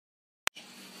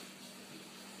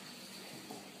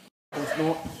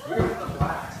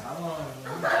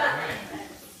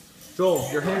Joel,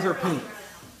 your hands are pink.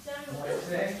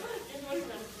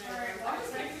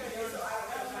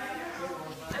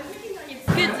 It's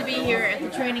good to be here at the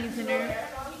training center.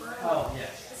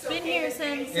 It's been here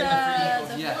since the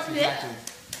 5th.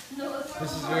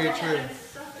 This is very true.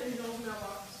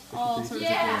 All sorts of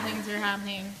cool things are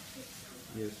happening.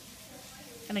 Yes.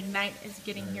 And Ignite is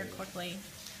getting here quickly.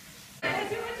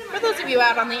 For those of you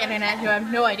out on the internet who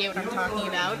have no idea what I'm talking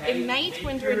about, Ignite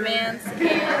Winter Advance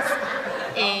is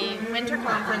a winter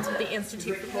conference with the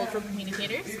Institute for Cultural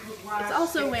Communicators. It's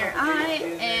also where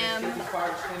I am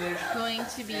going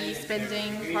to be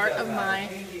spending part of my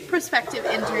prospective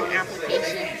intern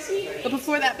application. But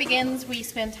before that begins, we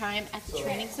spend time at the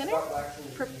training center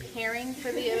preparing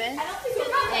for the event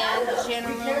and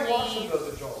generally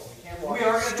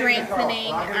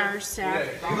strengthening our staff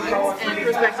bonds and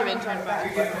prospective intern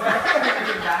bonds.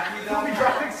 We'll be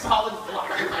dropping solid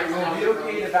blocks. Will be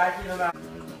okay to vacuum them out.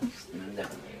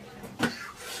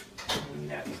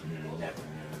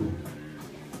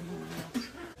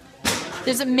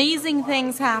 There's amazing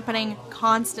things happening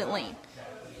constantly.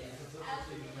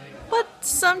 But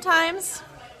sometimes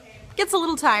it gets a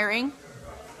little tiring.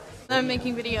 I'm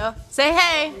making video. Say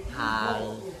hey!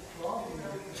 Hi.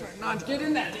 Try not to get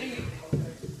in that,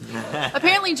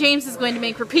 Apparently James is going to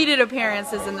make repeated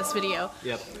appearances in this video.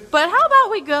 Yep. But how about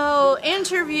we go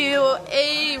interview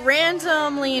a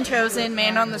randomly chosen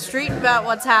man on the street about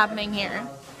what's happening here.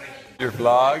 Your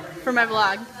vlog? For my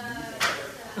vlog.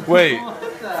 Wait,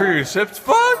 for your ship's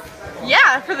vlog?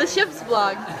 Yeah, for the ship's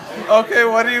vlog. Okay,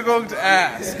 what are you going to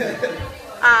ask?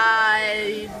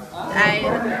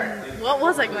 What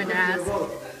was I going to ask?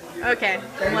 Okay,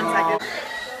 1 second.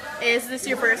 Is this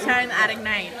your first time at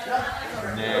Ignite?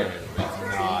 No, it's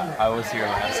not. I was here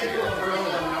last year.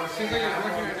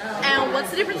 And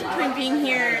what's the difference between being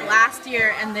here last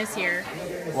year and this year?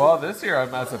 Well, this year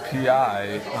I'm as a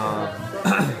PI.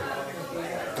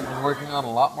 I'm working on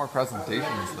a lot more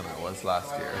presentations than I was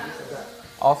last year.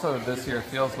 Also, this year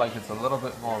feels like it's a little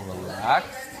bit more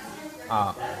relaxed.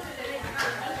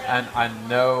 And I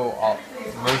know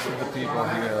most of the people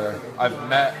here, I've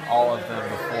met all of them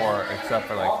before except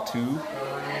for like 2.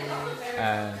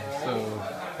 And so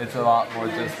it's a lot more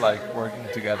just like working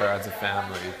together as a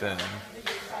family than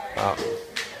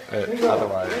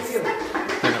otherwise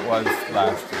than it was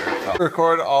last year.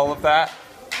 Record all of that?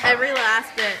 Every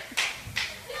last bit.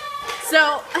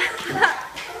 So,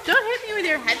 don't hit me with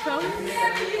your headphones.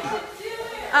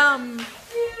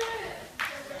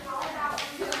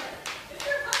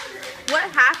 What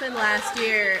happened last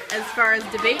year as far as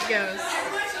debate goes?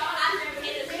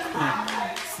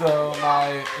 So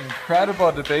my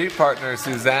incredible debate partner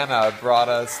Susanna brought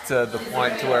us to the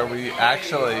point to where we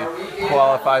actually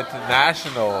qualified to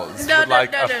nationals with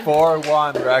like a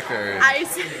 4-1 record. I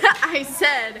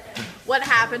said what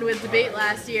happened with debate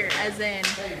last year, as in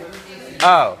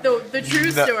the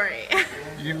true story.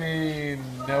 You mean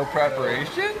no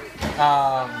preparation?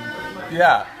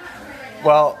 Yeah.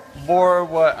 Well, more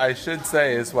what I should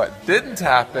say is what didn't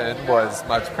happen was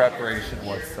much preparation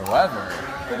whatsoever.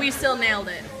 But we still nailed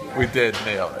it. We did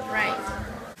nail it. Right.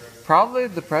 Probably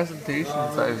the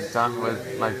presentations I've done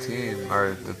with my team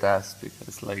are the best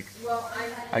because, like,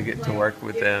 I get to work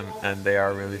with them and they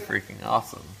are really freaking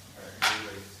awesome.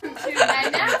 And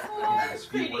now for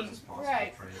screening.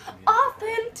 Right.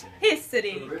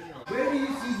 Authenticity. Where do you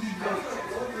see these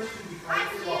goats? I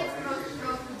see it's most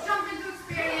girls who jump into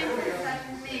experiences that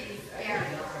may be scary.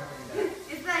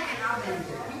 It's like an oven.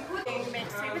 You Make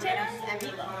sweet potatoes and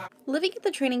meatloaf. Living at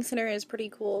the training center is pretty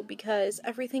cool because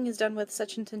everything is done with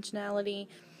such intentionality.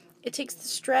 It takes the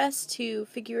stress to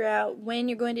figure out when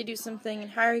you're going to do something and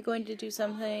how you're going to do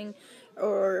something,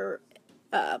 or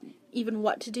even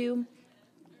what to do,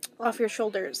 off your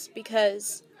shoulders,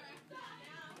 because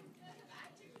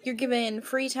you're given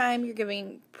free time, you're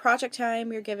given project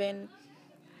time, you're given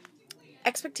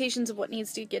expectations of what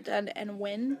needs to get done and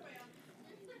when,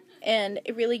 and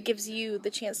it really gives you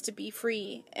the chance to be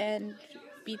free and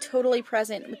be totally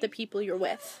present with the people you're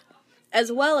with,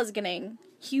 as well as getting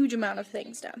a huge amount of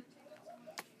things done.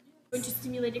 Going to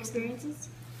stimulate experiences?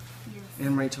 Yes.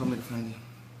 Anne Marie told me to find you.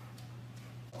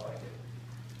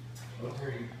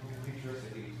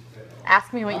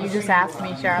 Ask me what you just asked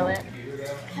me, Charlotte.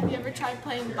 Have you ever tried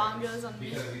playing bongos on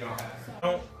me?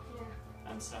 No.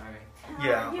 I'm sorry.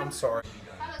 Yeah, I'm sorry.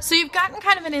 So you've gotten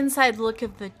kind of an inside look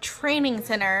of the training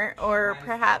center, or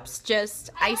perhaps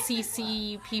just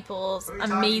ICC people's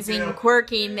amazing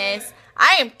quirkiness.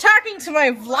 I am talking to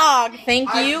my vlog,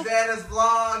 thank you. Susanna's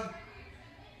vlog.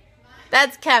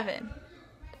 That's Kevin.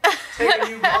 Take a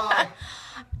new vlog.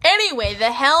 Anyway,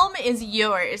 the helm is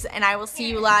yours, and I will see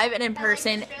you live and in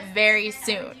person very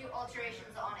soon.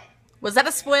 Was that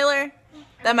a spoiler?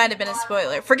 That might have been a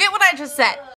spoiler. Forget what I just said.